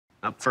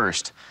Up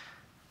first,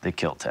 the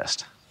kill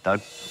test.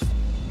 Doug?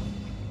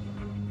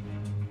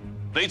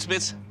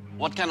 Bladesmiths,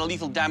 what kind of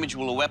lethal damage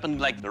will a weapon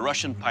like the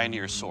Russian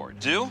Pioneer sword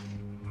do?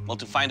 Well,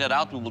 to find that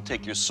out, we will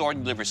take your sword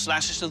and deliver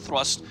slashes and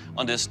thrusts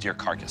on this deer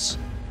carcass.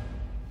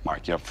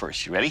 Mark, you're up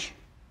first. You ready?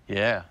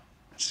 Yeah.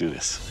 Let's do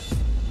this.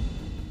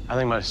 I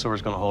think my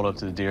sword's gonna hold up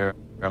to the deer.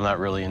 I'm not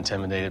really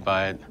intimidated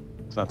by it.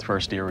 It's not the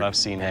first deer I've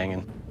seen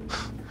hanging.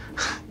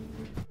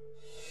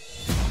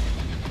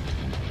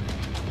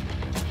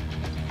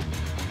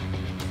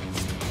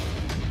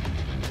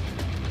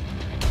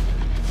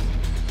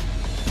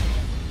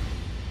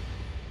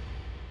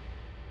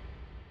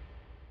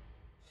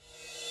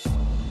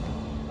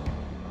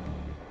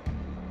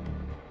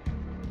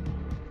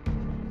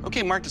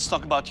 Okay, Mark, let's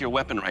talk about your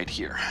weapon right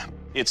here.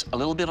 It's a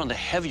little bit on the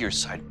heavier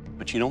side,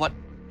 but you know what?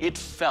 It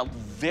felt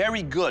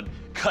very good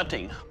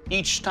cutting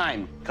each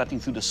time, cutting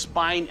through the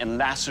spine and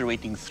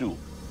lacerating through.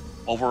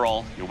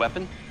 Overall, your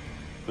weapon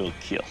will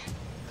kill.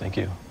 Thank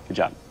you. Good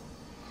job.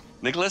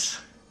 Nicholas,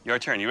 your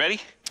turn. You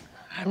ready?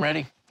 I'm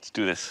ready. Let's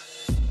do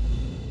this.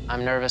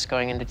 I'm nervous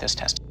going into this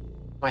test.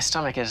 My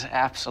stomach is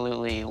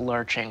absolutely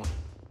lurching.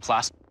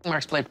 Plus,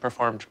 Mark's blade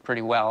performed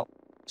pretty well,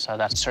 so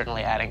that's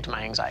certainly adding to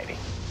my anxiety.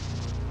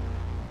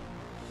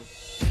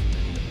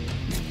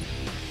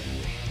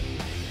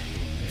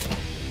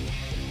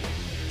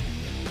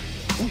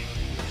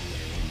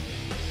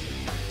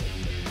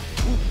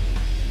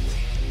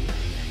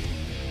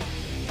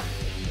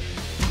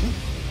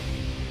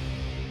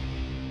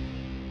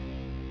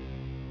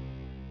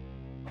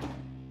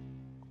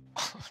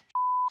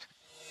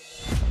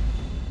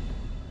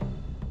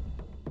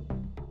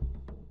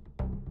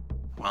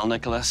 Well,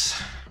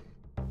 Nicholas,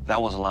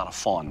 that was a lot of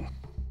fun.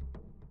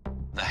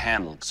 The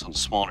handle's on the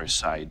smaller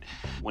side.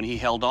 When he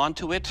held on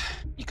to it,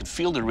 you could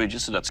feel the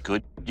ridges, so that's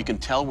good. You can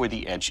tell where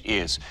the edge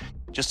is.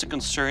 Just a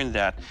concern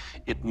that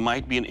it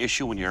might be an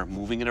issue when you're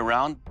moving it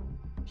around.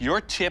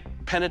 Your tip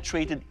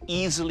penetrated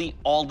easily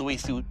all the way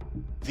through.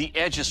 The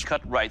edge is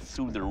cut right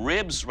through the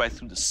ribs, right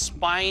through the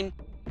spine,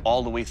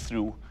 all the way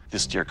through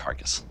this deer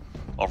carcass.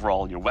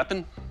 Overall, your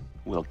weapon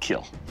will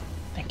kill.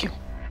 Thank you.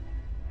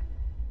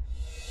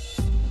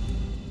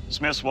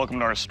 Smiths, welcome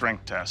to our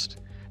strength test.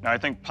 Now, I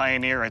think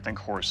Pioneer, I think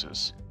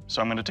horses.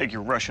 So I'm going to take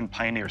your Russian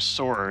Pioneer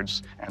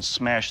swords and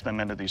smash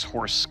them into these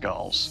horse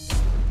skulls.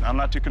 Now, I'm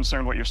not too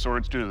concerned what your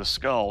swords do to the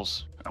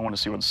skulls. I want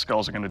to see what the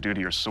skulls are going to do to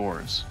your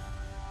swords.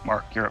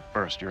 Mark, you're up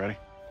first. You ready?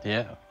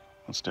 Yeah.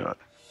 Let's do it.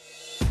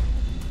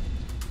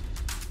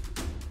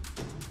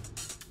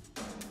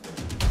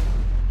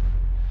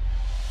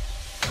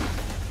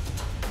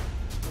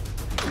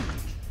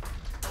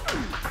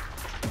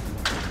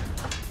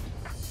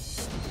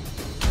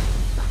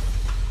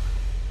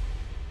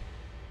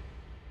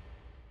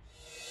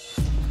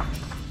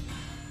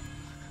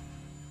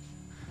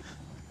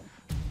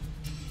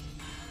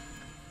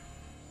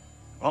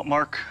 Well,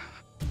 Mark,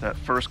 that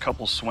first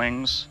couple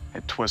swings,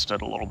 it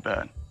twisted a little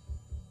bit.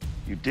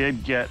 You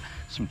did get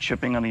some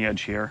chipping on the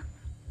edge here,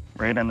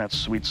 right in that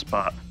sweet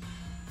spot.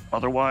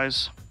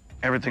 Otherwise,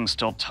 everything's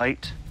still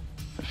tight.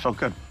 It felt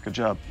good. Good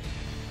job.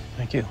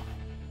 Thank you.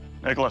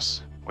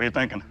 Nicholas, what are you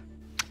thinking?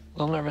 A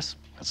little nervous.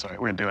 That's all right.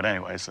 We're gonna do it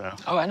anyway, so.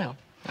 Oh, I know.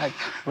 I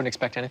wouldn't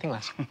expect anything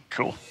less.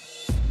 Cool.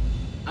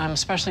 I'm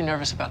especially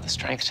nervous about the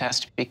strength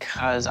test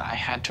because I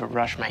had to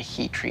rush my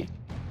heat treat.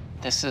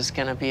 This is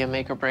gonna be a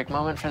make or break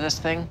moment for this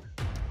thing.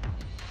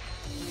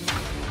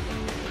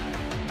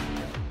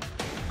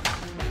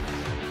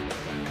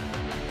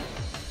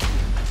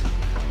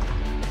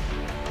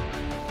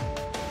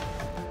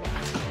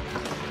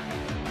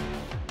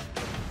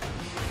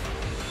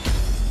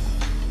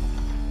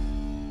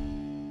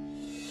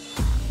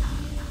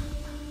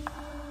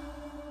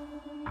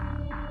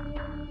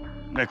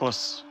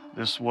 Nicholas,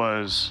 this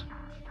was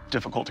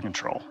difficult to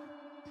control.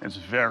 It's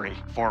very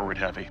forward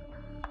heavy.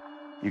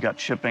 You got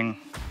chipping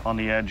on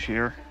the edge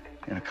here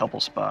in a couple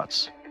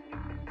spots.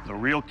 The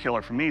real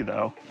killer for me,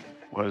 though,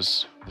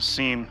 was the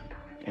seam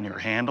in your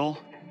handle.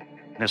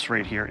 This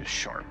right here is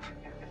sharp.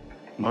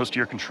 Most of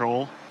your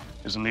control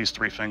is in these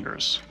 3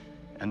 fingers,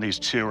 and these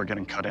 2 are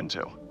getting cut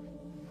into.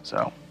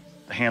 So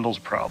the handle's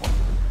a problem.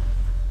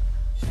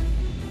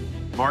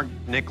 Mark,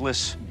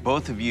 Nicholas,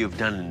 both of you have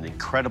done an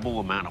incredible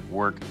amount of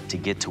work to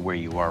get to where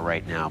you are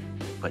right now.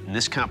 But in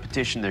this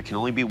competition, there can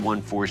only be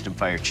one Forged in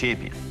Fire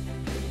champion.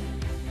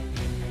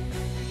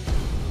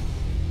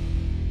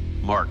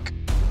 Mark,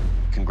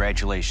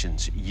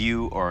 congratulations.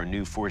 You are our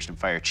new Forged in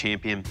Fire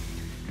champion.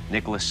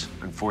 Nicholas,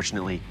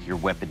 unfortunately, your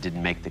weapon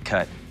didn't make the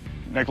cut.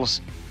 Nicholas,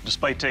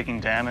 despite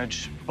taking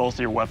damage, both of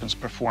your weapons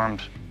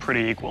performed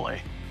pretty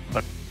equally.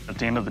 But at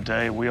the end of the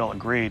day, we all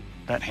agreed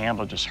that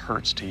handle just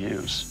hurts to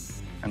use.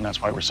 And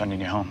that's why we're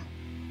sending you home.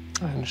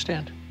 I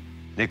understand.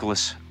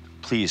 Nicholas,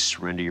 please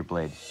surrender your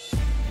blade.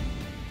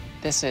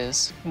 This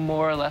is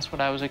more or less what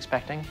I was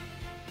expecting.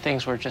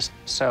 Things were just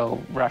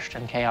so rushed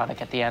and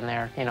chaotic at the end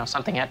there. You know,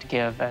 something had to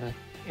give, and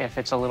if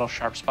it's a little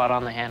sharp spot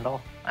on the handle,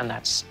 and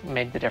that's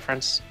made the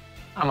difference,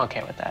 I'm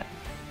okay with that.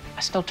 I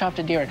still chopped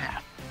a deer in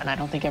half, and I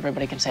don't think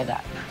everybody can say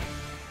that.